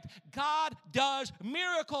Spirit. God does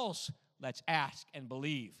miracles. Let's ask and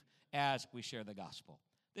believe as we share the gospel.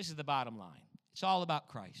 This is the bottom line. It's all about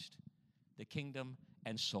Christ, the kingdom,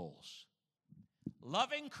 and souls.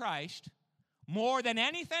 Loving Christ more than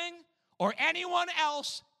anything or anyone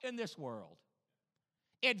else in this world.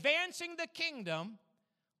 Advancing the kingdom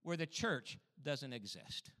where the church doesn't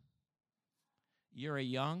exist. You're a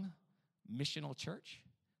young missional church.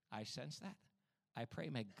 I sense that. I pray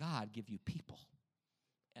may God give you people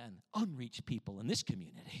and unreached people in this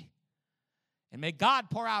community. And may God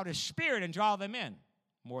pour out His Spirit and draw them in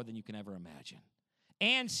more than you can ever imagine.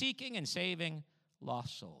 And seeking and saving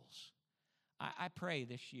lost souls. I pray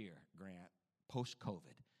this year, Grant,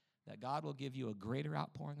 post-COVID, that God will give you a greater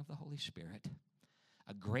outpouring of the Holy Spirit,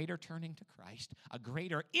 a greater turning to Christ, a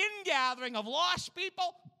greater ingathering of lost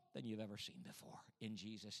people than you've ever seen before. In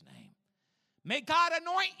Jesus' name. May God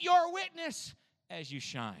anoint your witness as you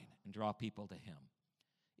shine and draw people to Him.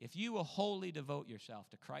 If you will wholly devote yourself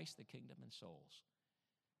to Christ, the kingdom, and souls,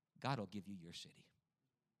 God will give you your city.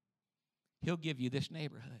 He'll give you this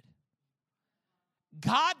neighborhood.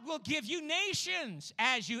 God will give you nations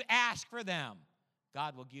as you ask for them.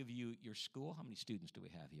 God will give you your school. How many students do we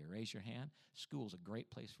have here? Raise your hand. School's a great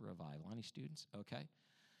place for revival. Any students? Okay.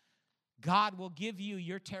 God will give you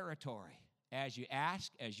your territory as you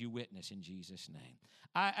ask, as you witness in Jesus' name.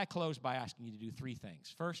 I close by asking you to do 3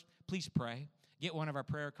 things. First, please pray. Get one of our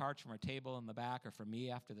prayer cards from our table in the back or from me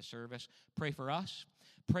after the service. Pray for us.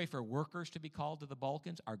 Pray for workers to be called to the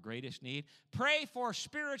Balkans, our greatest need. Pray for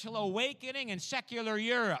spiritual awakening in secular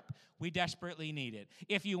Europe. We desperately need it.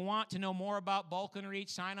 If you want to know more about Balkan Reach,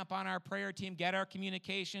 sign up on our prayer team, get our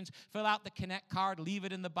communications, fill out the Connect card, leave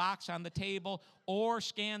it in the box on the table, or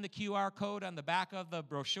scan the QR code on the back of the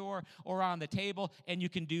brochure or on the table, and you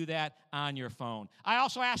can do that on your phone. I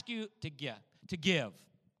also ask you to give.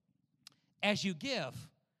 As you give,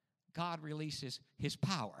 God releases his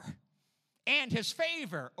power and his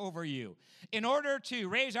favor over you. In order to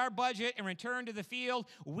raise our budget and return to the field,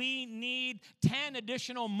 we need 10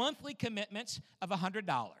 additional monthly commitments of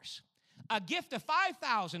 $100. A gift of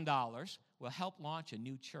 $5,000 will help launch a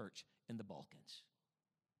new church in the Balkans.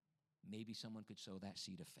 Maybe someone could sow that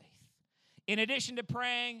seed of faith. In addition to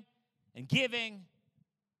praying and giving,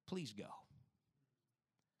 please go.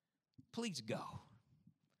 Please go.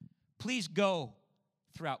 Please go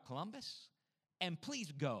throughout Columbus, and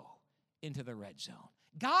please go into the red zone.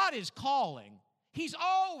 God is calling. He's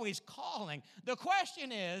always calling. The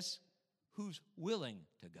question is, who's willing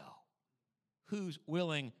to go? Who's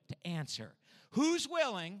willing to answer? Who's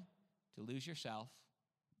willing to lose yourself,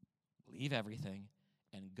 leave everything,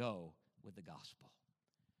 and go with the gospel?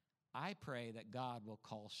 I pray that God will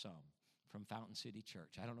call some from Fountain City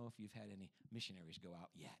Church. I don't know if you've had any missionaries go out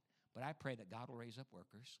yet, but I pray that God will raise up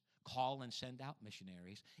workers, call and send out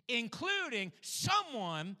missionaries, including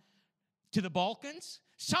someone to the Balkans,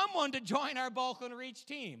 someone to join our Balkan Reach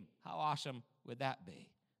team. How awesome would that be?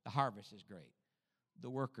 The harvest is great. The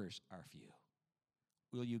workers are few.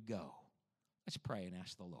 Will you go? Let's pray and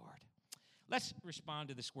ask the Lord. Let's respond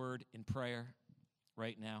to this word in prayer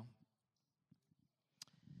right now.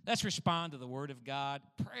 Let's respond to the Word of God.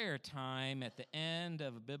 Prayer time at the end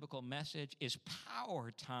of a biblical message is power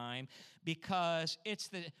time because it's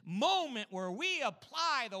the moment where we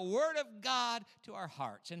apply the Word of God to our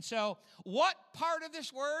hearts. And so what part of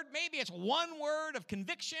this word, maybe it's one word of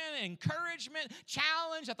conviction, encouragement,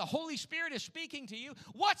 challenge that the Holy Spirit is speaking to you.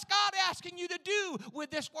 What's God asking you to do with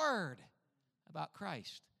this word about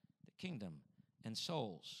Christ, the kingdom, and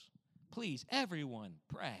souls? Please, everyone,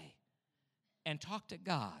 pray. And talk to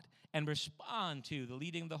God and respond to the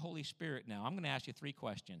leading of the Holy Spirit now. I'm going to ask you 3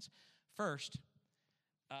 questions. First,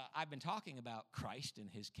 I've been talking about Christ and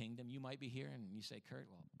his kingdom. You might be here and you say, Kurt,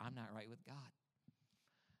 well, I'm not right with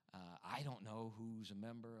God. I don't know who's a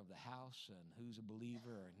member of the house and who's a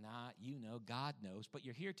believer or not. You know, God knows. But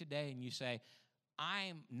you're here today and you say,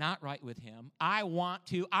 I'm not right with him. I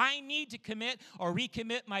need to commit or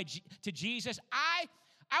recommit to Jesus.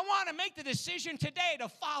 I want to make the decision today to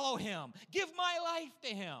follow him, give my life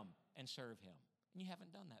to him, and serve him. And you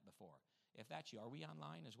haven't done that before. If that's you, are we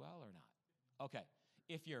online as well or not? Okay.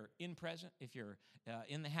 If you're in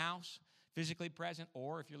the house, physically present,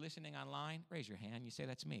 or if you're listening online, raise your hand. You say,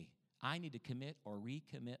 that's me. I need to commit or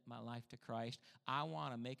recommit my life to Christ. I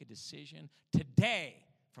want to make a decision today.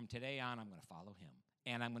 From today on, I'm going to follow him,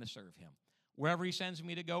 and I'm going to serve him. Wherever he sends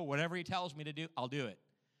me to go, whatever he tells me to do, I'll do it.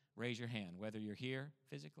 Raise your hand, whether you're here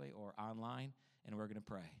physically or online, and we're going to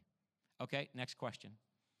pray. Okay, next question.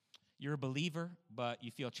 You're a believer, but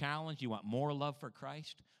you feel challenged. You want more love for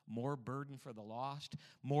Christ, more burden for the lost,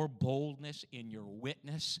 more boldness in your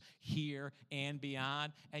witness here and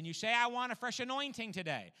beyond. And you say, I want a fresh anointing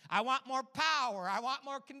today. I want more power. I want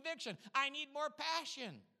more conviction. I need more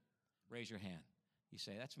passion. Raise your hand. You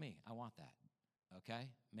say, that's me. I want that. Okay,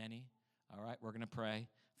 many. All right, we're going to pray.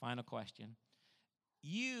 Final question.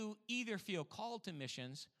 You either feel called to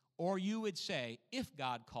missions, or you would say, if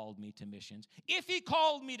God called me to missions, if he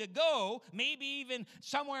called me to go, maybe even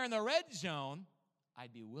somewhere in the red zone,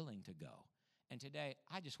 I'd be willing to go. And today,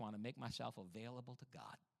 I just want to make myself available to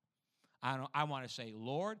God. I want to say,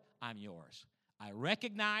 Lord, I'm yours. I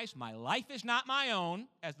recognize my life is not my own,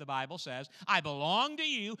 as the Bible says. I belong to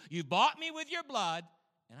you. You bought me with your blood,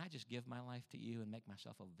 and I just give my life to you and make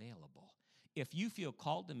myself available. If you feel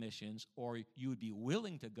called to missions or you would be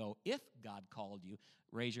willing to go if God called you,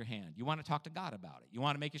 raise your hand. You want to talk to God about it. You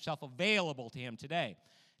want to make yourself available to him today.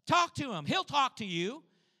 Talk to him. He'll talk to you.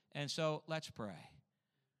 And so let's pray.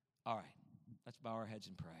 All right. Let's bow our heads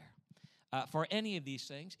in prayer. For any of these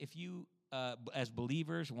things, if you, as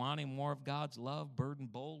believers, wanting more of God's love, burden,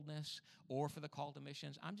 boldness, or for the call to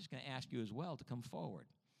missions, I'm just going to ask you as well to come forward.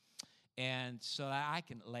 And so that I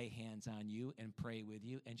can lay hands on you and pray with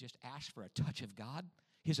you and just ask for a touch of God.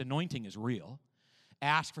 His anointing is real.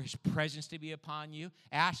 Ask for His presence to be upon you.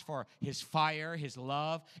 Ask for His fire, His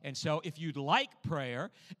love. And so if you'd like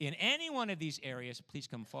prayer in any one of these areas, please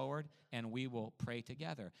come forward and we will pray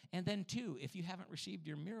together. And then, too, if you haven't received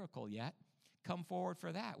your miracle yet, come forward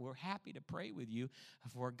for that. We're happy to pray with you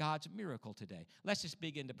for God's miracle today. Let's just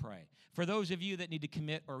begin to pray. For those of you that need to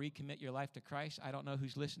commit or recommit your life to Christ, I don't know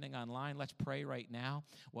who's listening online. Let's pray right now.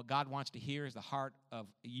 What God wants to hear is the heart,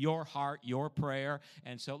 your prayer.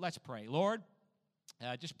 And so let's pray. Lord,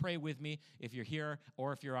 just pray with me if you're here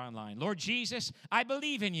or if you're online. Lord Jesus, I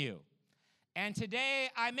believe in you. And today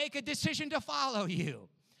I make a decision to follow you.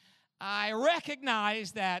 I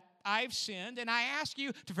recognize that I've sinned, and I ask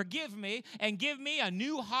you to forgive me and give me a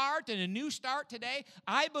new heart and a new start today.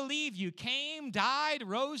 I believe you came, died,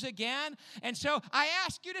 rose again, and so I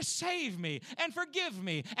ask you to save me and forgive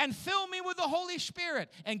me and fill me with the Holy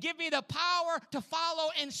Spirit and give me the power to follow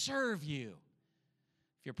and serve you.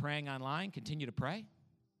 If you're praying online, continue to pray.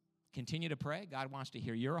 Continue to pray. God wants to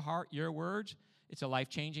hear your heart, your words. It's a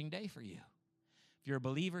life-changing day for you. If you're a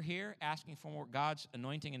believer here asking for God's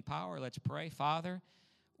anointing and power, let's pray. Father,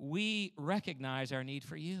 we recognize our need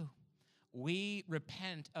for you. We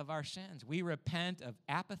repent of our sins. We repent of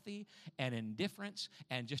apathy and indifference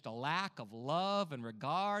and just a lack of love and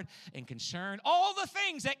regard and concern. All the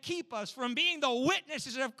things that keep us from being the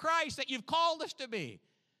witnesses of Christ that you've called us to be.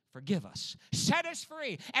 Forgive us, set us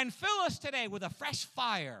free, and fill us today with a fresh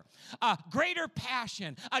fire, a greater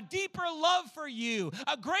passion, a deeper love for you,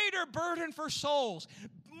 a greater burden for souls,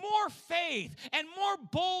 more faith, and more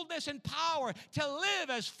boldness and power to live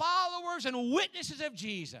as followers and witnesses of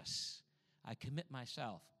Jesus. I commit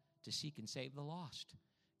myself to seek and save the lost.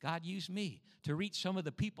 God, use me to reach some of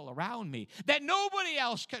the people around me that nobody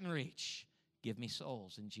else can reach. Give me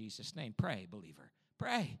souls in Jesus' name. Pray, believer.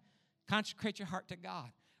 Pray. Consecrate your heart to God.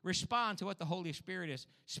 Respond to what the Holy Spirit is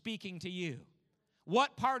speaking to you.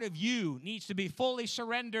 What part of you needs to be fully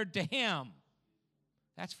surrendered to Him?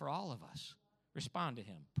 That's for all of us. Respond to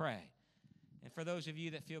Him. Pray. And for those of you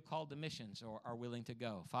that feel called to missions or are willing to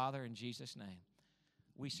go, Father, in Jesus' name,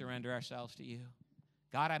 we surrender ourselves to you.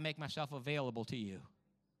 God, I make myself available to you.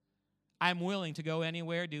 I'm willing to go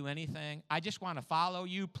anywhere, do anything. I just want to follow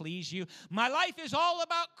you, please you. My life is all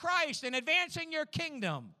about Christ and advancing your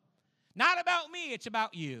kingdom. Not about me, it's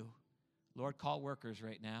about you. Lord, call workers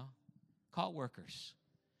right now. Call workers.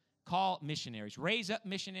 Call missionaries. Raise up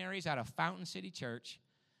missionaries out of Fountain City Church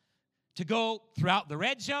to go throughout the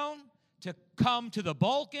red zone, to come to the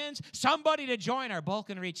Balkans, somebody to join our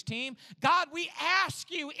Balkan Reach team. God, we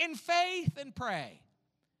ask you in faith and pray.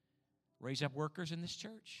 Raise up workers in this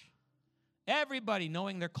church. Everybody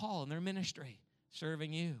knowing their call and their ministry,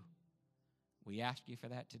 serving you. We ask you for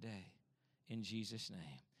that today in Jesus'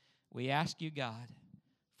 name. We ask you, God,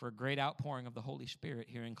 for a great outpouring of the Holy Spirit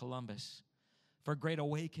here in Columbus, for a great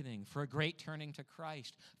awakening, for a great turning to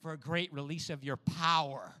Christ, for a great release of your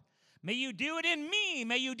power. May you do it in me.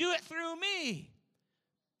 May you do it through me.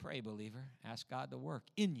 Pray, believer. Ask God to work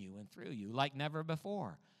in you and through you like never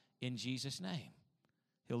before. In Jesus' name,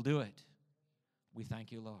 He'll do it. We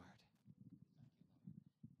thank you, Lord.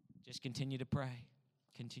 Just continue to pray.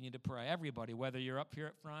 Continue to pray. Everybody, whether you're up here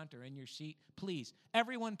at front or in your seat, please,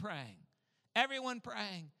 everyone praying. Everyone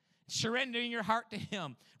praying. Surrendering your heart to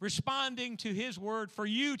Him. Responding to His word for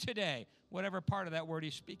you today, whatever part of that word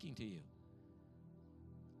He's speaking to you.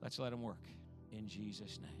 Let's let Him work in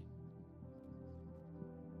Jesus' name.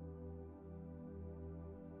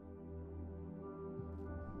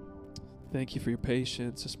 Thank you for your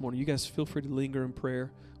patience this morning. You guys feel free to linger in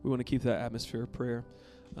prayer. We want to keep that atmosphere of prayer.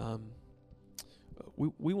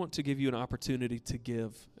 We want to give you an opportunity to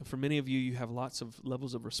give. For many of you, you have lots of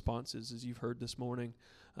levels of responses, as you've heard this morning.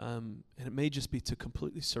 And it may just be to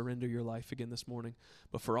completely surrender your life again this morning.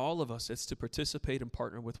 But for all of us, it's to participate and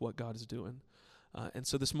partner with what God is doing. And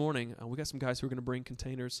so this morning, we got some guys who are going to bring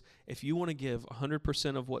containers. If you want to give,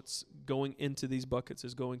 100% of what's going into these buckets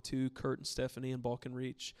is going to Kurt and Stephanie and Balkan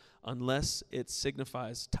Reach, unless it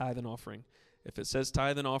signifies tithe and offering. If it says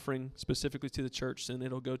tithe and offering specifically to the church, then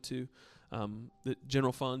it'll go to the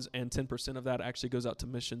general funds, and 10% of that actually goes out to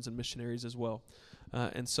missions and missionaries as well.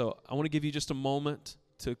 And so I want to give you just a moment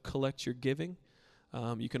to collect your giving.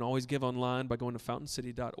 You can always give online by going to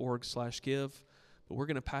fountaincity.org/give. But we're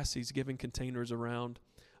going to pass these giving containers around.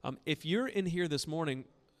 If you're in here this morning,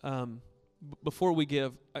 before we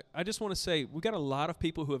give, I just want to say we've got a lot of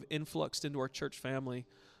people who have influxed into our church family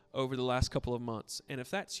over the last couple of months. And if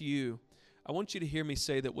that's you, I want you to hear me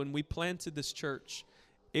say that when we planted this church,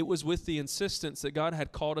 it was with the insistence that God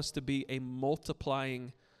had called us to be a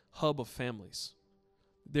multiplying hub of families.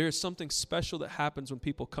 There is something special that happens when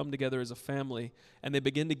people come together as a family and they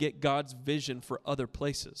begin to get God's vision for other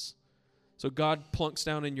places. So God plunks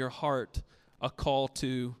down in your heart a call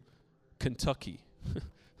to Kentucky.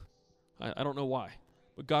 I don't know why,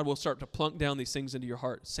 but God will start to plunk down these things into your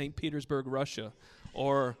heart. St. Petersburg, Russia,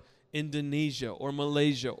 or Indonesia, or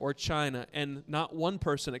Malaysia, or China, and not one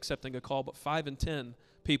person accepting a call, but 5 and 10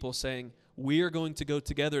 people saying, we are going to go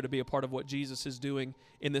together to be a part of what Jesus is doing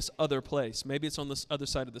in this other place. Maybe it's on this other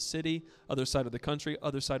side of the city, other side of the country,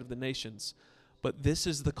 other side of the nations. But this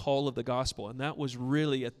is the call of the gospel, and that was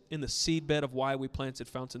really in the seedbed of why we planted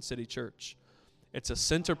Fountain City Church. It's a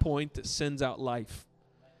center point that sends out life.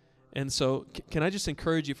 And so can I just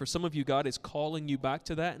encourage you, for some of you, God is calling you back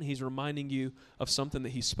to that, and he's reminding you of something that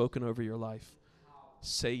he's spoken over your life.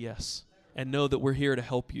 Say yes, and know that we're here to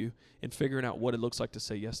help you in figuring out what it looks like to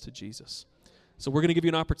say yes to Jesus. So we're going to give you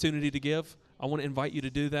an opportunity to give. I want to invite you to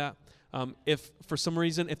do that. If for some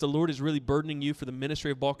reason, if the Lord is really burdening you for the ministry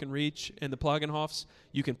of Balkan Reach and the Plagenhoefs,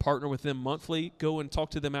 you can partner with them monthly. Go and talk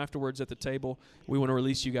to them afterwards at the table. We want to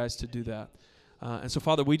release you guys to do that. And so,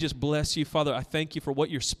 Father, we just bless you. Father, I thank you for what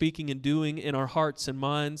you're speaking and doing in our hearts and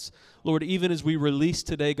minds. Lord, even as we release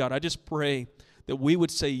today, God, I just pray that we would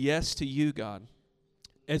say yes to you, God.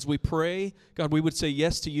 As we pray, God, we would say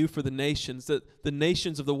yes to you for the nations, that the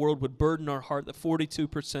nations of the world would burden our heart, that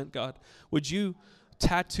 42%, God, would you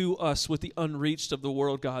tattoo us with the unreached of the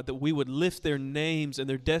world, God, that we would lift their names and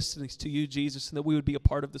their destinies to you, Jesus, and that we would be a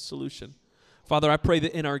part of the solution. Father, I pray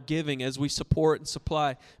that in our giving, as we support and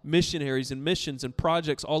supply missionaries and missions and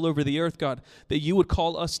projects all over the earth, God, that you would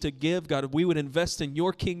call us to give, God, we would invest in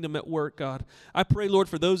your kingdom at work, God. I pray, Lord,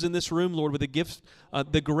 for those in this room, Lord, with the gift,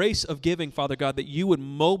 the grace of giving, Father God, that you would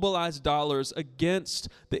mobilize dollars against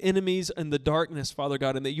the enemies and the darkness, Father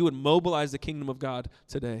God, and that you would mobilize the kingdom of God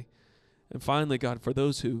today. And finally, God, for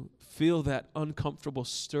those who feel that uncomfortable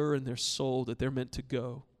stir in their soul that they're meant to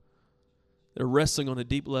go, they're wrestling on a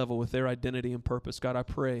deep level with their identity and purpose. God, I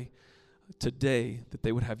pray today that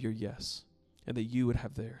they would have your yes and that you would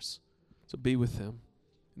have theirs. So be with them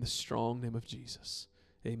in the strong name of Jesus.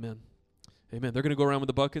 Amen. Amen. They're going to go around with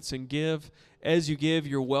the buckets and give. As you give,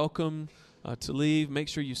 you're welcome to leave. Make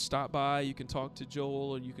sure you stop by. You can talk to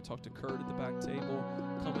Joel or you can talk to Kurt at the back table.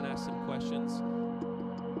 Come and ask some questions.